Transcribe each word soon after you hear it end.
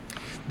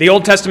The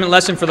Old Testament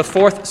lesson for the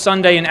fourth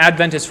Sunday in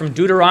Advent is from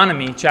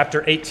Deuteronomy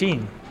chapter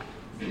 18.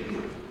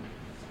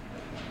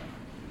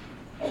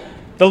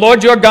 The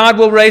Lord your God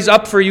will raise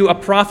up for you a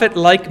prophet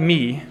like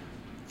me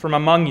from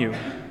among you,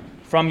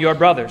 from your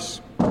brothers.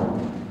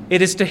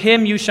 It is to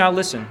him you shall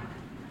listen,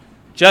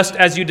 just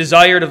as you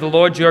desired of the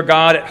Lord your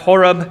God at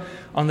Horeb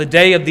on the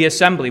day of the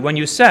assembly, when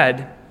you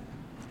said,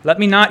 "Let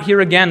me not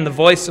hear again the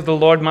voice of the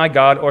Lord my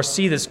God, or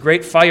see this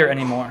great fire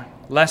anymore,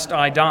 lest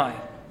I die."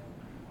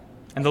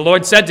 And the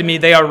Lord said to me,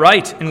 "They are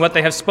right in what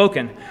they have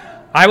spoken.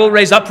 I will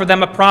raise up for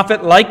them a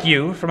prophet like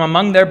you from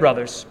among their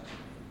brothers,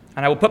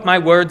 and I will put my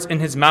words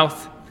in his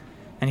mouth,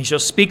 and he shall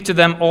speak to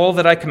them all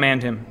that I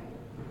command him.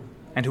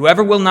 And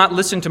whoever will not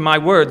listen to my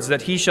words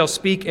that he shall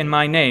speak in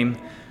my name,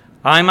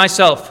 I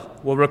myself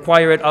will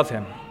require it of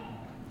him."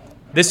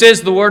 This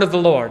is the word of the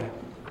Lord.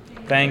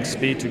 Thanks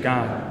be to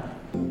God.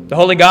 The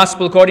Holy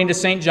Gospel according to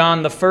St.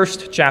 John, the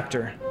first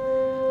chapter.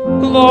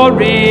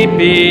 Glory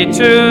be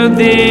to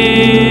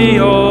thee,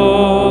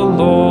 O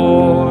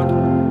Lord.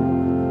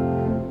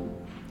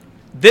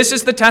 This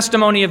is the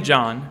testimony of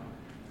John,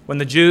 when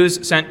the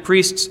Jews sent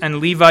priests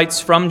and Levites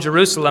from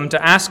Jerusalem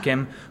to ask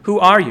him, "Who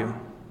are you?"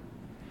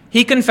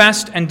 He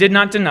confessed and did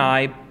not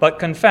deny, but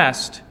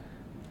confessed,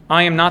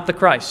 "I am not the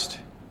Christ."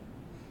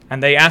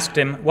 And they asked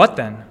him, "What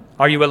then?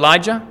 Are you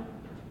Elijah?"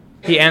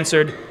 He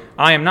answered,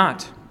 "I am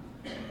not."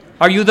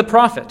 "Are you the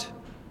prophet?"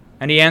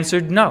 And he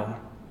answered, "No."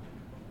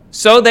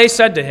 So they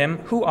said to him,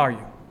 "Who are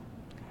you?"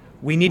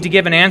 "We need to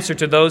give an answer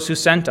to those who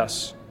sent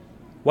us.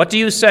 What do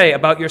you say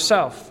about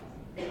yourself?"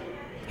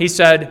 He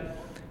said,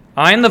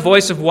 "I am the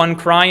voice of one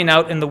crying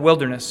out in the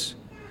wilderness,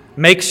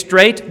 'Make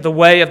straight the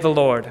way of the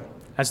Lord,'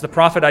 as the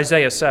prophet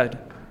Isaiah said."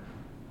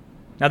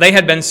 Now they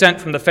had been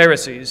sent from the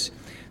Pharisees.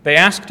 They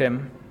asked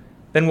him,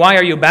 "Then why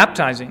are you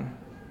baptizing,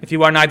 if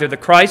you are neither the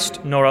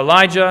Christ, nor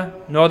Elijah,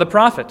 nor the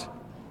prophet?"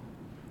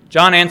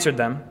 John answered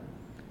them,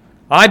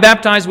 "I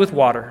baptize with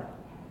water,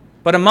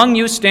 but among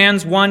you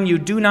stands one you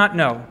do not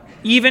know,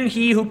 even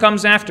he who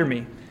comes after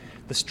me,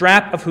 the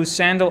strap of whose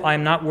sandal I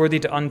am not worthy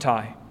to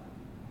untie."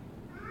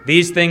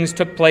 These things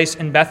took place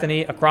in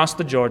Bethany across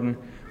the Jordan,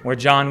 where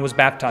John was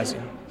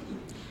baptizing.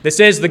 This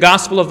is the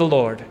gospel of the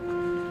Lord.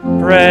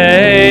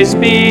 Praise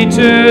be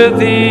to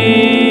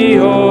thee,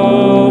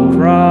 O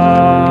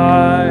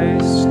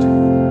Christ.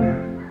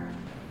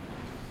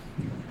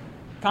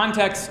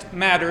 Context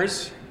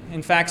matters.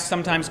 In fact,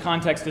 sometimes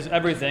context is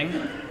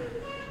everything.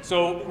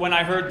 So when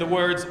I heard the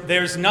words,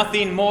 "There's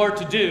nothing more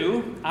to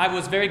do," I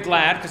was very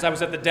glad because I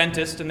was at the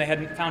dentist and they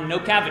had found no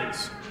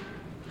cavities.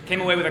 Came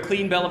away with a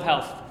clean bill of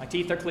health. My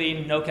teeth are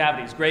clean, no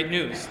cavities. Great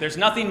news. There's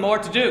nothing more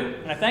to do.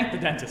 And I thank the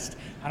dentist.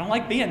 I don't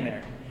like being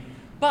there.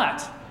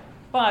 But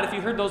if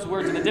you heard those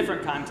words in a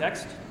different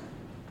context,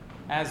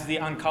 as the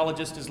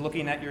oncologist is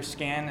looking at your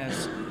scan,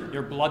 as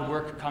your blood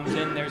work comes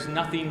in, there's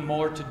nothing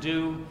more to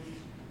do,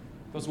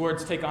 those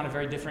words take on a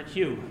very different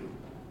hue.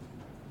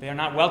 They are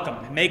not welcome.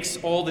 It makes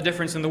all the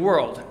difference in the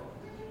world.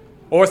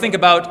 Or think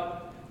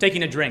about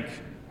taking a drink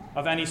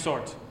of any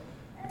sort.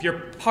 If you're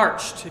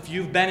parched, if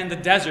you've been in the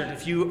desert,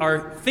 if you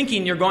are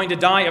thinking you're going to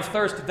die of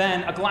thirst,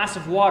 then a glass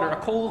of water, a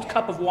cold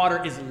cup of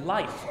water is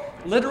life,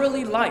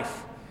 literally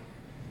life.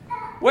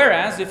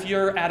 Whereas if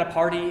you're at a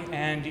party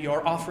and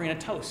you're offering a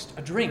toast,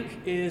 a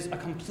drink is a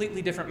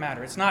completely different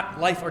matter. It's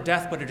not life or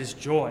death, but it is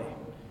joy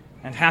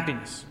and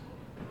happiness.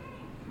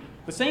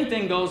 The same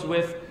thing goes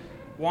with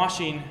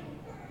washing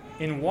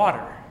in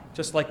water,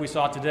 just like we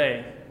saw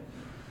today.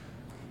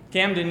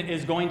 Camden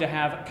is going to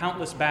have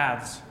countless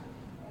baths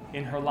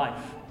in her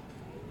life.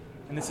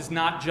 And this is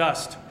not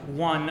just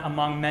one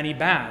among many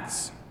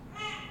baths.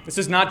 This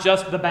is not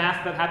just the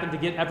bath that happened to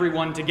get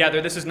everyone together.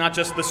 This is not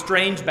just the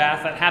strange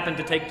bath that happened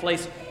to take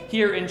place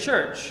here in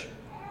church.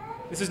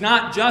 This is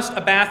not just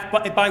a bath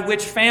by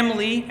which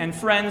family and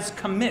friends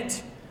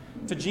commit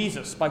to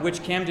Jesus, by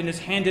which Camden is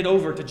handed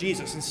over to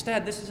Jesus.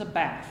 Instead, this is a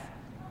bath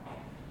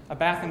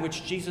in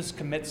which Jesus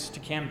commits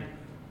to Camden,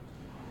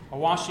 a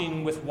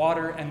washing with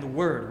water and the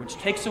Word, which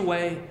takes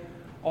away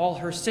all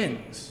her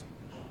sins.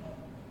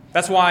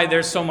 That's why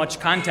there's so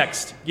much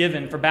context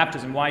given for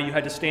baptism, why you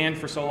had to stand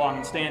for so long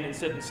and stand and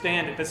sit and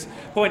stand at this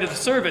point of the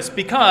service,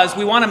 because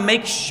we want to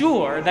make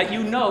sure that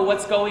you know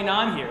what's going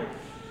on here.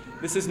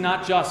 This is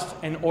not just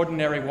an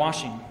ordinary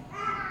washing,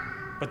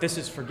 but this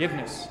is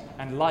forgiveness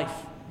and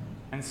life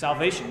and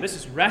salvation. This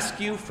is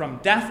rescue from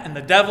death and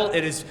the devil.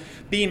 It is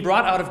being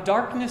brought out of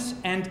darkness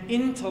and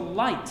into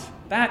light.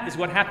 That is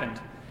what happened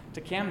to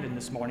Camden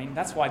this morning.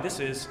 That's why this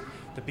is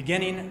the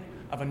beginning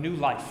of a new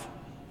life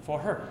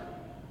for her.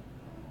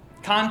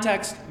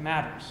 Context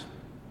matters.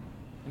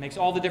 It makes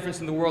all the difference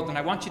in the world, and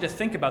I want you to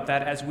think about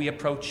that as we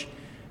approach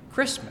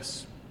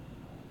Christmas.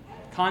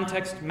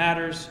 Context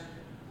matters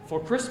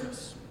for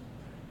Christmas.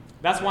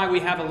 That's why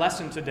we have a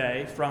lesson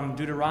today from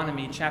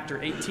Deuteronomy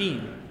chapter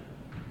 18,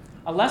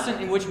 a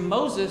lesson in which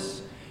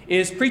Moses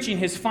is preaching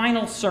his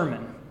final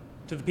sermon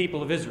to the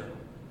people of Israel.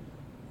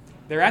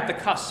 They're at the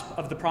cusp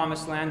of the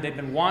promised land. They've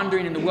been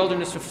wandering in the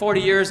wilderness for 40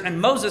 years,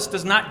 and Moses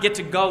does not get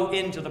to go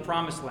into the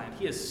promised land.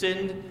 He has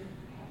sinned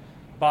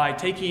by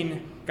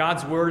taking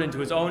God's word into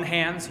his own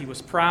hands. He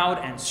was proud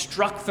and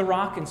struck the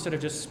rock instead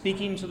of just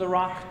speaking to the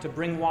rock to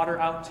bring water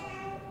out.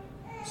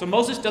 So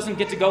Moses doesn't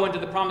get to go into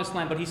the promised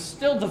land, but he's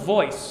still the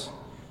voice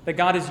that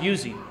God is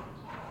using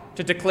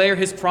to declare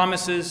his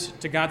promises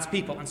to God's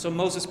people. And so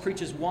Moses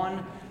preaches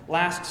one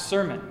last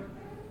sermon.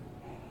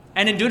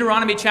 And in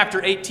Deuteronomy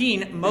chapter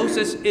 18,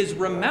 Moses is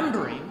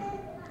remembering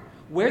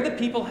where the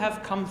people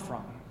have come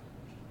from.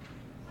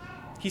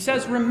 He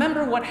says,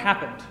 remember what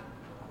happened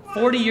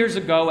 40 years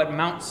ago at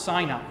Mount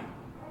Sinai.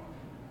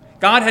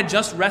 God had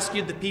just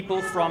rescued the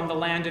people from the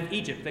land of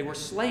Egypt. They were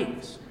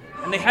slaves,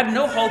 and they had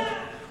no hope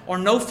or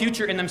no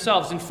future in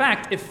themselves. In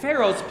fact, if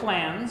Pharaoh's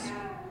plans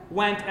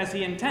went as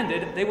he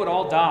intended, they would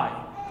all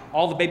die.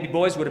 All the baby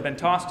boys would have been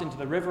tossed into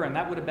the river, and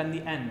that would have been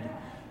the end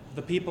of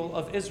the people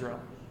of Israel.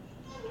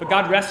 But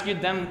God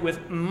rescued them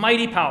with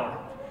mighty power.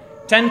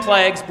 10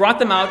 plagues, brought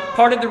them out,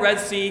 parted the Red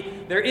Sea.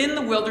 They're in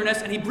the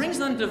wilderness, and he brings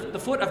them to the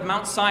foot of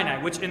Mount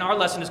Sinai, which in our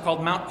lesson is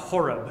called Mount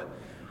Horeb.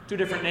 2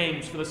 different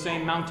names for the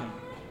same mountain.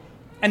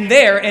 And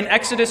there, in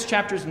Exodus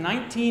chapters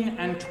 19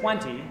 and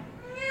 20,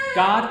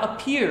 God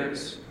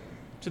appears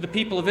to the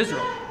people of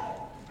Israel.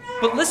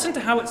 But listen to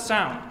how it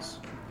sounds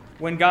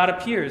when God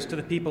appears to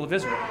the people of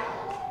Israel.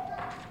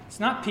 It's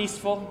not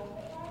peaceful.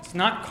 It's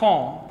not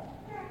calm.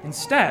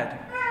 Instead,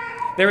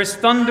 there is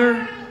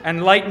thunder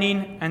and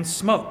lightning and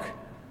smoke.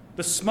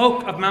 The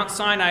smoke of Mount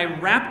Sinai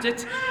wrapped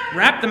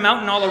the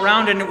mountain all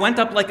around, and it went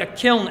up like a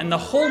kiln, and the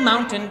whole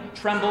mountain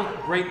trembled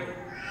greatly.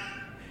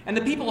 And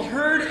the people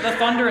heard the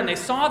thunder, and they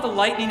saw the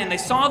lightning, and they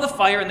saw the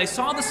fire, and they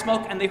saw the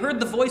smoke, and they heard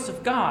the voice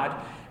of God,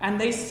 and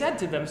they said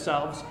to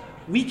themselves,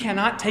 we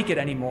cannot take it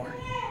anymore.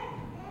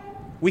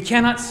 We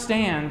cannot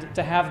stand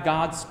to have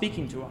God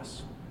speaking to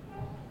us.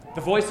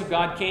 The voice of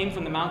God came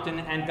from the mountain,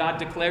 and God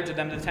declared to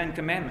them the 10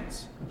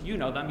 Commandments. You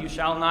know them. You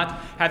shall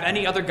not have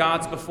any other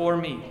gods before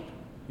me.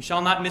 You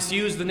shall not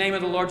misuse the name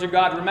of the Lord your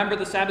God. Remember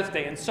the Sabbath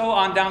day, and so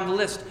on down the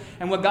list.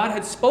 And what God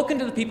had spoken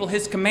to the people,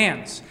 his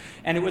commands,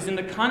 and it was in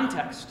the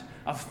context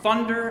of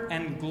thunder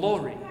and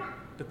glory,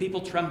 the people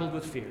trembled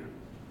with fear.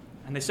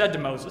 And they said to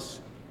Moses,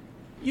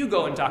 you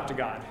go and talk to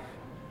God.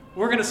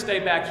 We're going to stay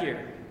back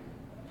here.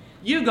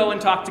 You go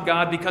and talk to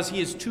God because he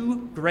is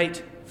too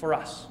great for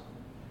us.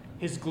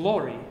 His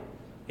glory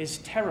is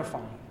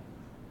terrifying.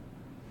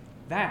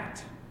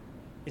 That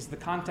is the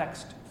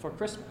context for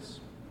Christmas.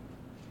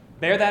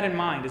 Bear that in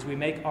mind as we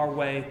make our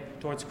way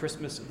towards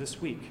Christmas this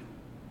week.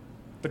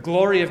 The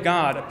glory of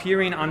God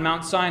appearing on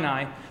Mount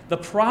Sinai, the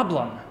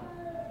problem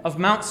of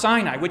Mount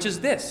Sinai, which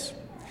is this,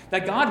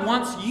 that God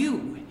wants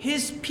you,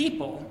 his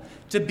people,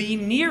 to be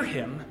near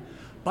him,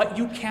 but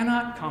you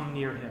cannot come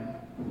near him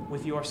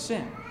with your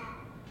sin.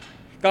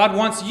 God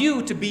wants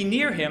you to be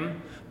near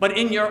him, but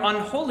in your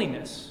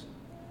unholiness,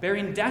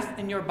 bearing death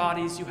in your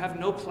bodies, you have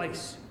no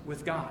place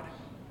with God.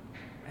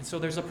 And so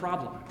there's a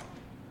problem.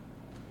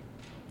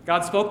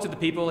 God spoke to the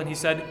people and he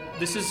said,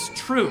 this is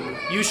true.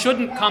 You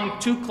shouldn't come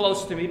too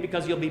close to me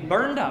because you'll be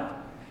burned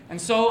up. And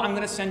so I'm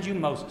going to send you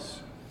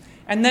Moses.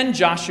 And then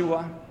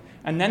Joshua,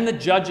 and then the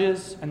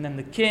judges, and then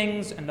the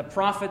kings, and the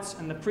prophets,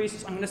 and the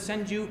priests. I'm going to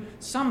send you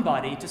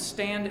somebody to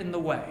stand in the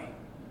way.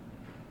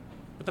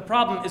 But the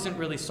problem isn't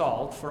really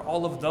solved, for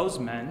all of those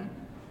men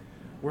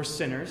were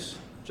sinners,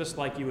 just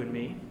like you and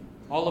me.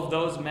 All of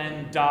those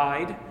men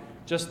died,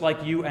 just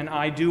like you and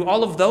I do.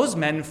 All of those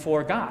men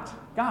forgot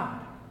God,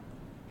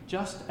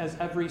 just as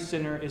every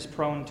sinner is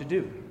prone to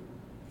do.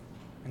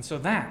 And so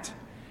that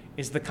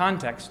is the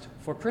context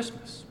for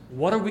Christmas.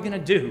 What are we going to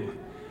do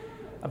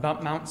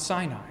about Mount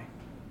Sinai,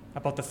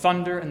 about the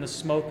thunder and the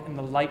smoke and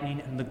the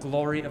lightning and the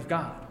glory of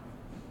God?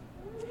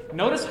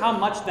 Notice how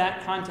much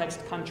that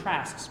context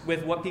contrasts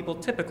with what people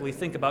typically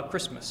think about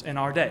Christmas in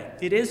our day.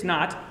 It is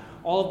not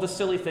all of the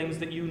silly things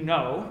that you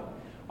know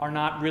are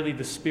not really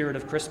the spirit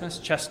of Christmas,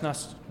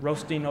 chestnuts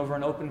roasting over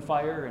an open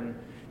fire and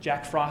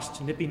Jack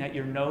Frost nipping at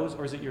your nose,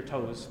 or is it your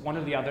toes? One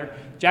or the other.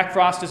 Jack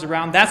Frost is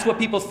around. That's what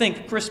people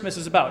think Christmas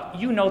is about.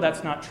 You know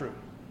that's not true.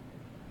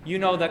 You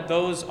know that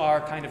those are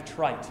kind of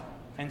trite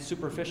and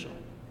superficial.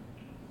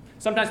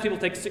 Sometimes people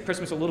take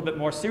Christmas a little bit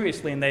more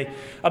seriously, and they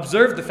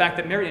observe the fact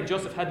that Mary and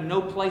Joseph had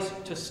no place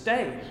to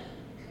stay,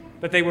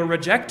 that they were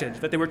rejected,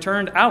 that they were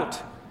turned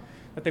out,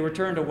 that they were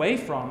turned away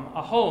from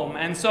a home.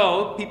 And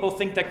so people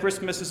think that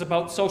Christmas is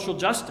about social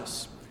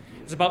justice.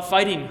 It's about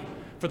fighting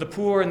for the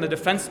poor and the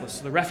defenseless,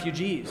 the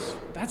refugees.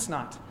 That's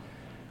not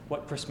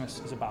what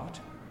Christmas is about.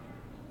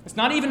 It's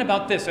not even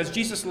about this. As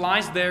Jesus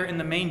lies there in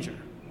the manger,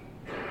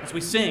 as we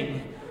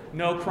sing,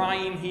 "No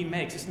crying he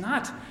makes," it's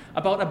not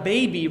about a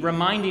baby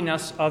reminding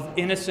us of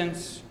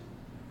innocence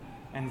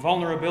and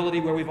vulnerability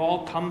where we've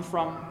all come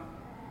from.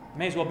 It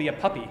may as well be a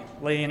puppy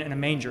laying in a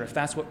manger if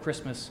that's what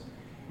Christmas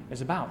is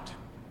about.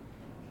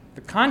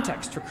 The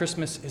context for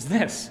Christmas is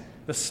this: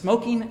 the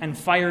smoking and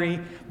fiery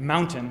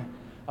mountain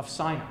of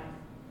Sinai,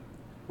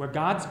 where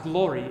God's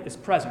glory is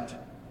present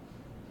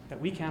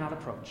that we cannot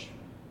approach.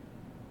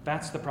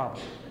 That's the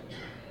problem.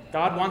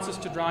 God wants us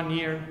to draw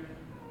near,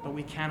 but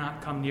we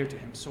cannot come near to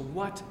him. So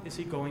what is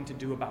he going to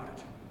do about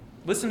it?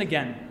 Listen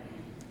again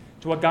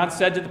to what God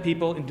said to the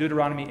people in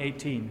Deuteronomy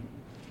 18.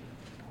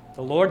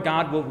 The Lord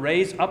God will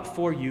raise up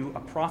for you a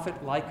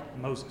prophet like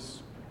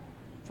Moses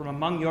from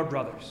among your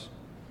brothers.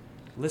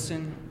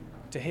 Listen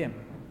to him.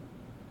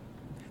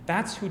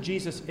 That's who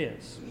Jesus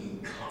is.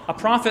 A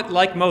prophet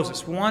like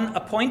Moses, one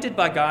appointed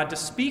by God to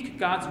speak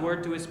God's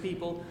word to his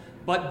people,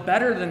 but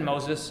better than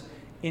Moses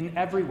in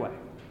every way.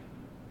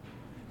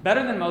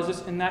 Better than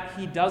Moses in that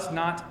he does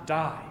not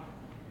die,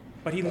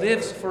 but he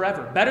lives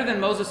forever. Better than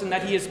Moses in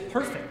that he is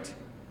perfect,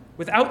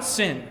 without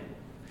sin.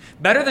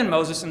 Better than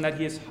Moses in that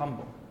he is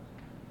humble,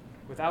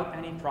 without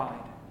any pride.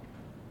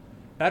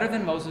 Better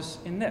than Moses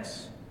in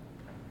this,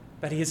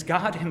 that he is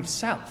God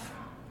himself,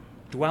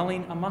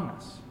 dwelling among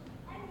us.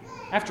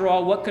 After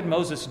all, what could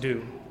Moses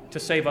do to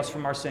save us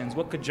from our sins?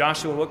 What could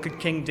Joshua, what could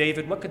King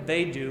David, what could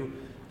they do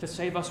to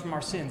save us from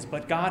our sins?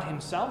 But God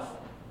himself,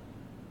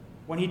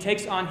 when he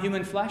takes on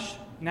human flesh,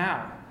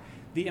 now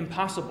the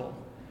impossible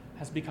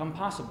has become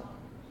possible.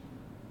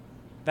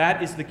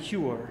 That is the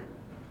cure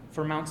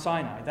for Mount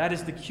Sinai. That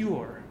is the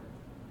cure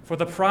for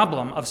the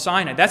problem of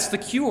Sinai. That's the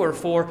cure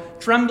for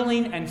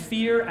trembling and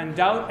fear and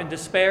doubt and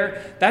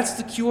despair. That's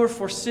the cure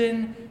for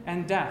sin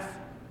and death.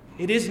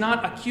 It is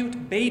not a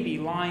cute baby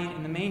lying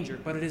in the manger,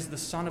 but it is the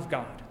Son of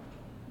God.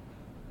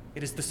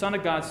 It is the Son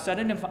of God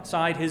setting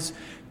aside his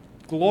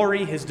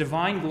glory, his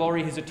divine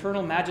glory, his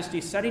eternal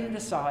majesty, setting it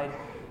aside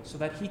so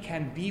that he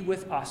can be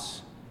with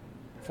us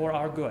for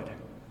our good,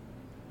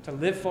 to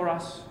live for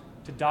us,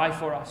 to die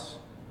for us,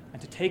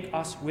 and to take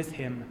us with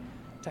him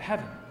to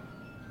heaven.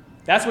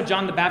 That's what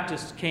John the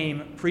Baptist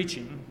came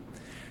preaching.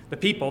 The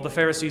people, the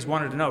Pharisees,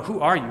 wanted to know,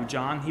 who are you,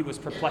 John? He was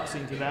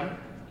perplexing to them.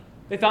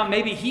 They thought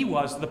maybe he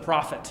was the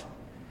prophet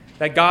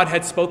that God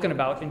had spoken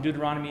about in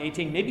Deuteronomy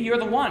 18. Maybe you're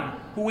the one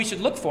who we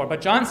should look for.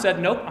 But John said,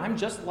 nope, I'm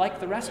just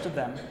like the rest of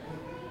them.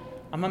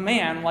 I'm a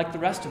man like the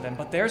rest of them.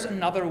 But there's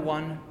another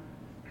one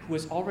who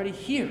is already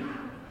here,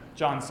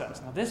 John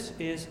says. Now this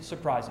is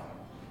surprising.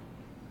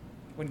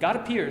 When God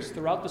appears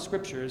throughout the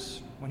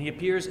Scriptures, when he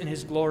appears in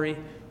his glory,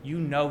 you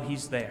know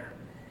he's there.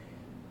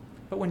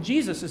 But when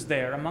Jesus is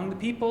there among the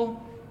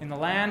people in the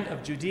land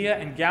of Judea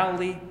and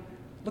Galilee,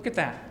 look at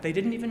that. They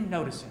didn't even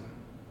notice him.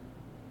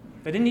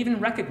 They didn't even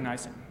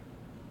recognize him.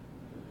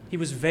 He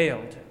was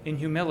veiled in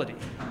humility.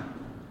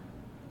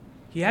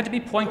 He had to be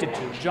pointed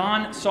to.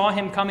 John saw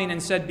him coming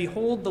and said,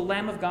 "Behold the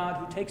Lamb of God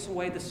who takes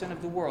away the sin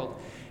of the world."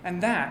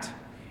 And that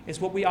is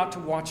what we ought to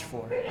watch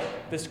for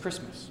this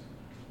Christmas.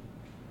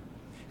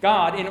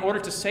 God, in order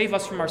to save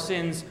us from our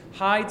sins,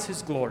 hides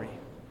his glory,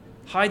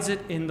 hides it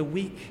in the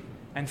weak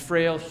and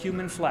frail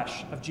human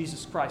flesh of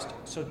Jesus Christ.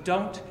 So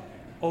don't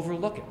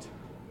overlook it.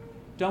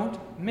 Don't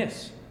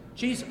miss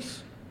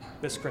Jesus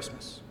this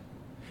Christmas.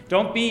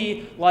 Don't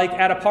be like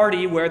at a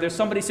party where there's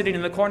somebody sitting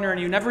in the corner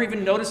and you never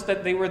even noticed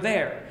that they were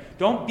there.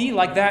 Don't be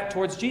like that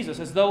towards Jesus,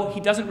 as though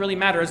he doesn't really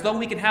matter, as though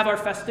we can have our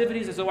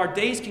festivities, as though our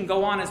days can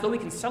go on, as though we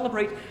can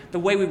celebrate the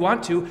way we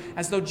want to,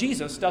 as though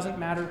Jesus doesn't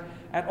matter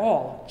at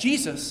all.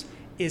 Jesus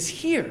is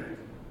here.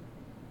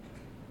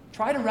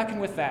 Try to reckon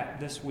with that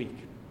this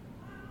week.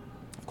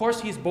 Of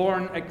course, he's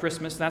born at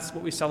Christmas. That's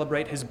what we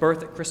celebrate, his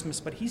birth at Christmas.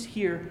 But he's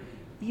here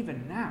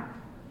even now.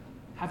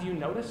 Have you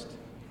noticed?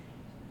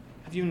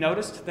 Have you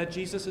noticed that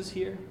Jesus is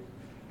here?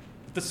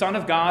 That the Son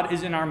of God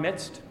is in our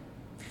midst?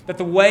 That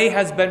the way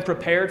has been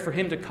prepared for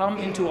him to come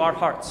into our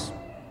hearts,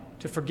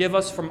 to forgive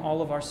us from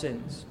all of our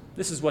sins?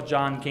 This is what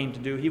John came to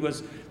do. He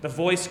was the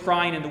voice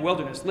crying in the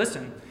wilderness.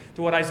 Listen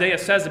to what Isaiah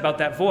says about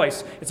that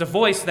voice. It's a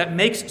voice that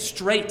makes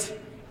straight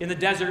in the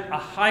desert a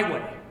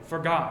highway for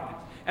God.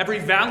 Every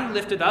valley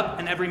lifted up,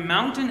 and every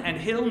mountain and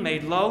hill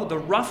made low, the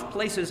rough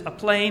places a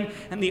plain,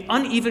 and the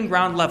uneven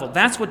ground level.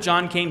 That's what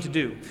John came to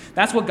do.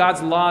 That's what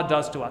God's law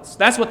does to us.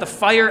 That's what the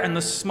fire and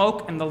the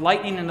smoke and the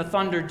lightning and the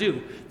thunder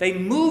do. They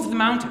move the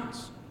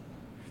mountains.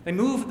 They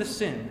move the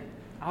sin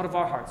out of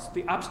our hearts,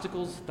 the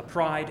obstacles, the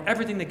pride,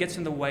 everything that gets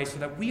in the way, so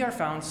that we are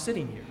found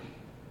sitting here,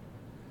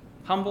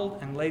 humbled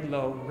and laid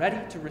low, ready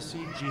to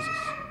receive Jesus.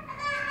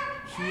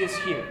 He is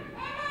here.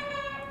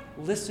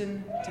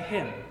 Listen to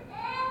him.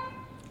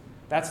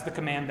 That's the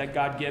command that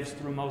God gives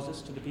through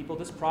Moses to the people.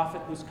 This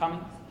prophet who's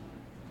coming,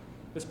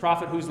 this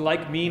prophet who's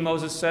like me,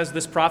 Moses says,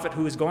 this prophet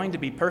who is going to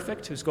be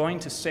perfect, who's going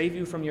to save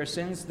you from your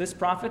sins, this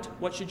prophet,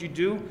 what should you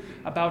do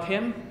about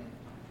him?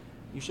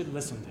 You should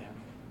listen to him.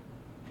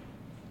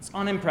 It's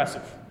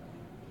unimpressive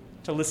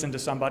to listen to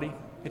somebody.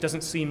 It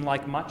doesn't seem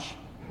like much,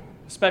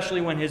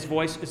 especially when his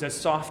voice is as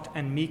soft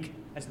and meek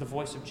as the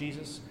voice of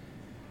Jesus.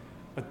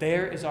 But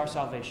there is our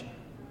salvation.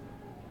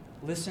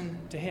 Listen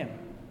to him.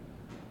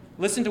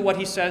 Listen to what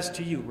he says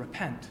to you.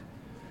 Repent,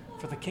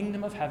 for the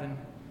kingdom of heaven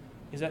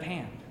is at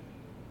hand.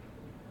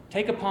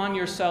 Take upon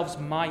yourselves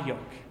my yoke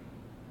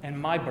and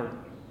my burden,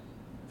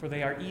 for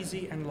they are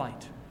easy and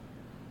light.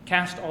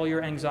 Cast all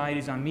your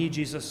anxieties on me,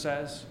 Jesus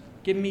says.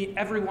 Give me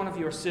every one of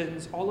your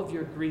sins, all of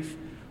your grief,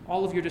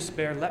 all of your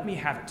despair. Let me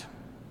have it.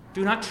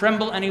 Do not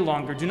tremble any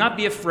longer. Do not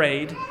be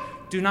afraid.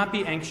 Do not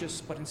be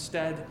anxious, but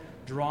instead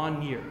draw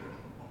near.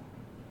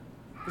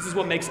 This is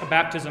what makes a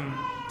baptism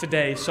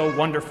today so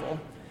wonderful,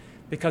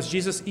 because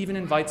Jesus even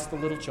invites the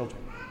little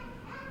children.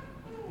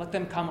 Let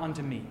them come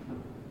unto me.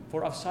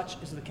 for of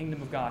such is the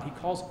kingdom of God. He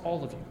calls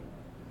all of you,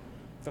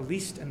 the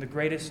least and the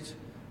greatest,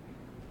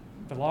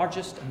 the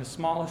largest and the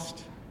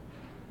smallest,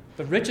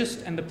 the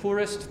richest and the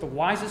poorest, the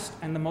wisest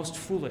and the most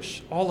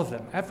foolish, all of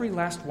them, every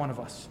last one of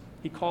us,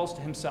 he calls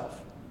to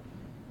himself.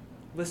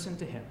 Listen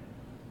to him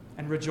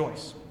and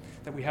rejoice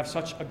that we have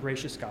such a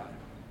gracious God.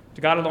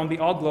 To God alone be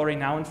all glory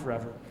now and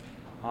forever.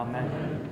 Amen.